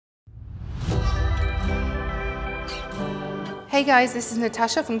Hey guys, this is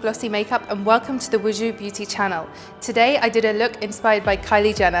Natasha from Glossy Make Up and welcome to the Wojooh Beauty channel. Today I did a look inspired by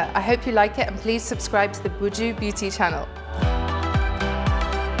Kylie Jenner. I hope you like it and please subscribe to the Wojooh Beauty channel.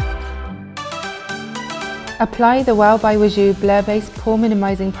 Apply the Wow by Wojooh Blur Base Pore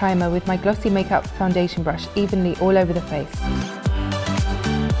Minimizing Primer with my Glossy Make Up foundation brush evenly all over the face.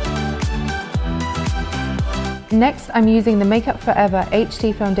 Next, I'm using the Make Up Forever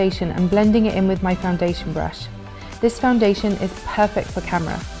HD foundation and blending it in with my foundation brush. This foundation is perfect for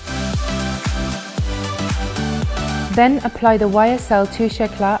camera. Then apply the YSL Touche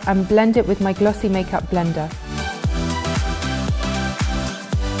Eclat and blend it with my Glossy Make Up blender.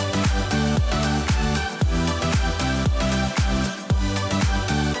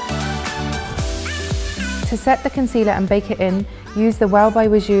 To set the concealer and bake it in, use the Wow by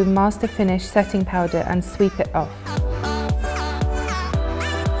Wojooh Master Finish Setting Powder and sweep it off.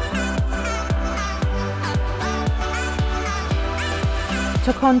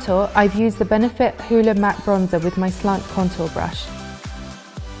 To contour, I've used the Benefit Hoola Matte Bronzer with my slant contour brush.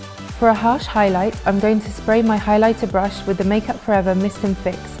 For a harsh highlight, I'm going to spray my highlighter brush with the Make Up Forever Mist and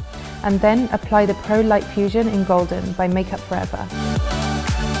Fix, and then apply the Pro Light Fusion in Golden by Make Up Forever.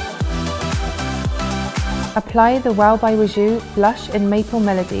 Apply the Wow by Wojooh Blush in Maple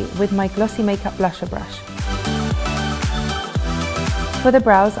Melody with my Glossy Make Up blusher brush. For the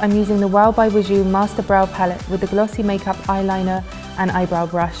brows, I'm using the Wow by Wojooh Master Brow Palette with the Glossy Make Up eyeliner and eyebrow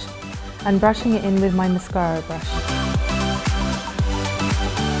brush, and brushing it in with my mascara brush.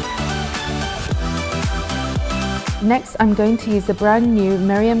 Next, I'm going to use the brand new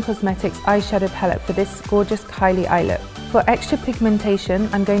Miriam Cosmetics eyeshadow palette for this gorgeous Kylie eye look. For extra pigmentation,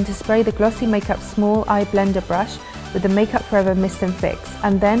 I'm going to spray the Glossy Make Up Small Eye Blender brush with the Make Up Forever Mist and Fix,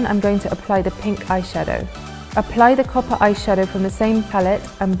 and then I'm going to apply the pink eyeshadow. Apply the copper eyeshadow from the same palette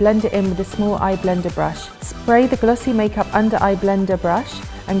and blend it in with the small eye blender brush. Spray the Glossy Make Up under eye blender brush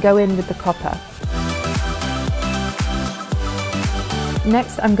and go in with the copper.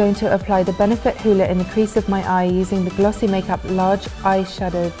 Next, I'm going to apply the Benefit Hoola in the crease of my eye using the Glossy Make Up large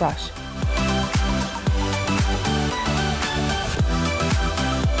eyeshadow brush.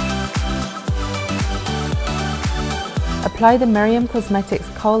 Apply the Miriam Cosmetics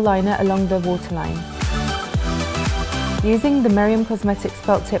Kohl Liner along the waterline. Using the Miriam Cosmetics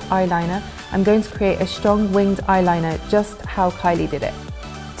Felt Tip Eyeliner, I'm going to create a strong winged eyeliner, just how Kylie did it.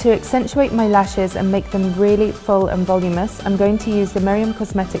 To accentuate my lashes and make them really full and voluminous, I'm going to use the Miriam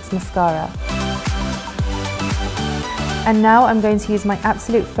Cosmetics Mascara. And now I'm going to use my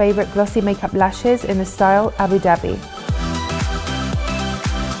absolute favourite Glossy Make Up lashes in the style Abu Dhabi.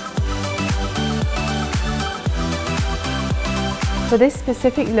 For this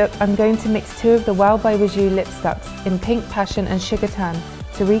specific look, I'm going to mix two of the Wow by Wojooh lipsticks in Pink Passion and Sugar Tan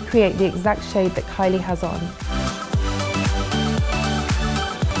to recreate the exact shade that Kylie has on.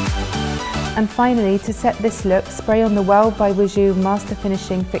 And finally, to set this look, spray on the Wow by Wojooh Master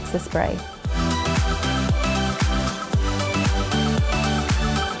Finishing Fixer Spray.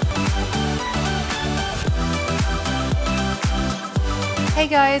 Hey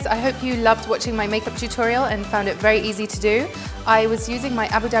guys, I hope you loved watching my makeup tutorial and found it very easy to do. I was using my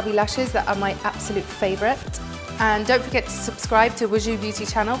Abu Dhabi lashes that are my absolute favourite. And don't forget to subscribe to Wojooh Beauty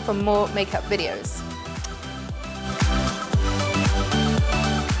channel for more makeup videos.